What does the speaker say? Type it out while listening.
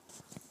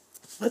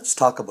Let's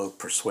talk about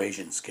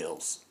persuasion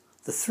skills.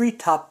 The 3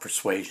 top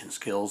persuasion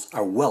skills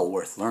are well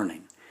worth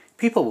learning.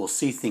 People will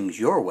see things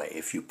your way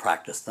if you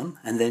practice them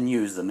and then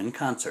use them in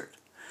concert.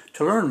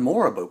 To learn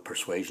more about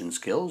persuasion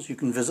skills, you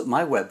can visit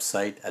my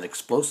website at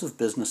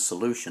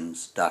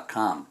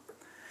explosivebusinesssolutions.com.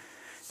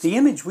 The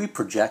image we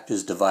project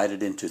is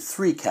divided into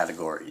 3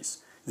 categories: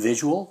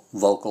 visual,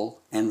 vocal,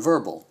 and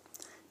verbal.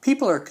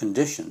 People are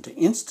conditioned to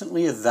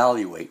instantly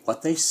evaluate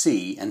what they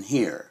see and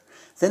hear.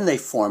 Then they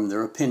form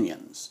their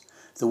opinions.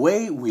 The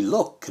way we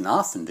look can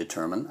often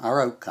determine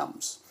our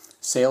outcomes.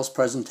 Sales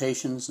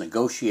presentations,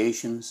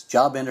 negotiations,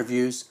 job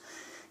interviews,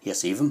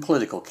 yes, even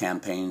political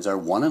campaigns are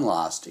won and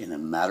lost in a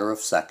matter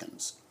of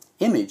seconds.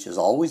 Image has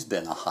always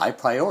been a high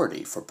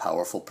priority for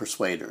powerful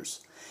persuaders.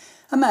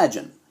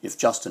 Imagine if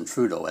Justin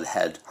Trudeau had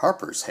had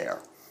Harper's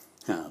hair.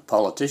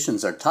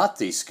 Politicians are taught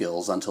these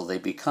skills until they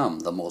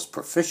become the most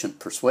proficient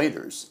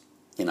persuaders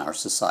in our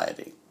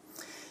society.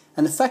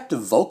 An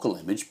effective vocal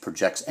image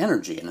projects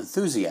energy and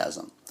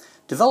enthusiasm.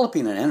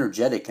 Developing an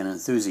energetic and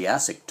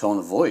enthusiastic tone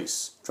of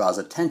voice draws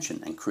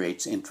attention and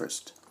creates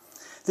interest.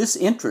 This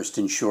interest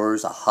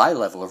ensures a high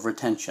level of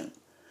retention.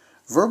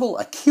 Verbal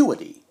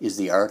acuity is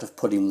the art of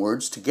putting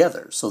words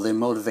together so they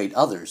motivate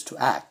others to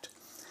act.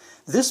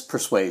 This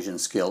persuasion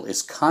skill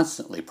is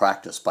constantly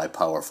practiced by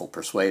powerful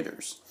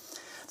persuaders.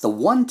 The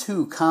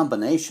 1-2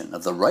 combination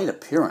of the right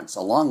appearance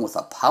along with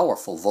a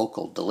powerful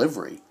vocal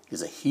delivery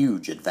is a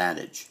huge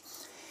advantage.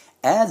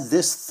 Add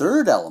this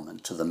 3rd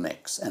element to the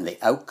mix, and the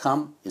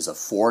outcome is a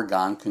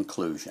foregone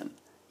conclusion.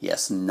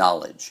 Yes,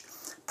 knowledge.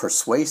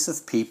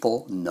 Persuasive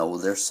people know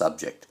their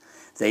subject.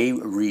 They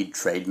read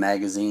trade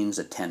magazines,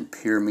 attend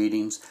peer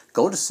meetings,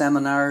 go to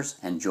seminars,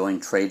 and join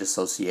trade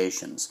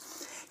associations.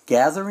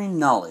 Gathering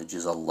knowledge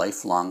is a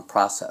lifelong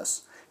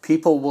process.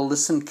 People will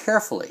listen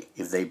carefully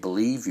if they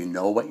believe you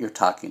know what you're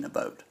talking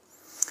about.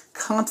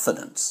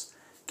 Confidence.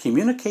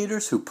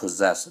 Communicators who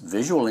possess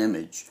visual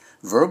image,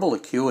 verbal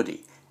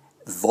acuity,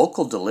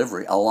 vocal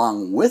delivery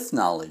along with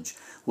knowledge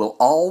will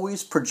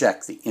always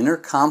project the inner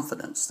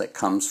confidence that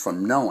comes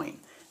from knowing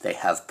they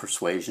have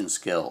persuasion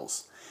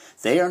skills.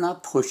 They are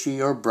not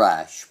pushy or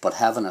brash, but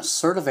have an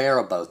assertive air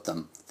about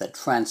them that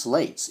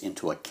translates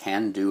into a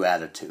can-do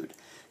attitude.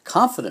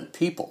 Confident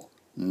people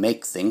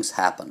make things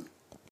happen.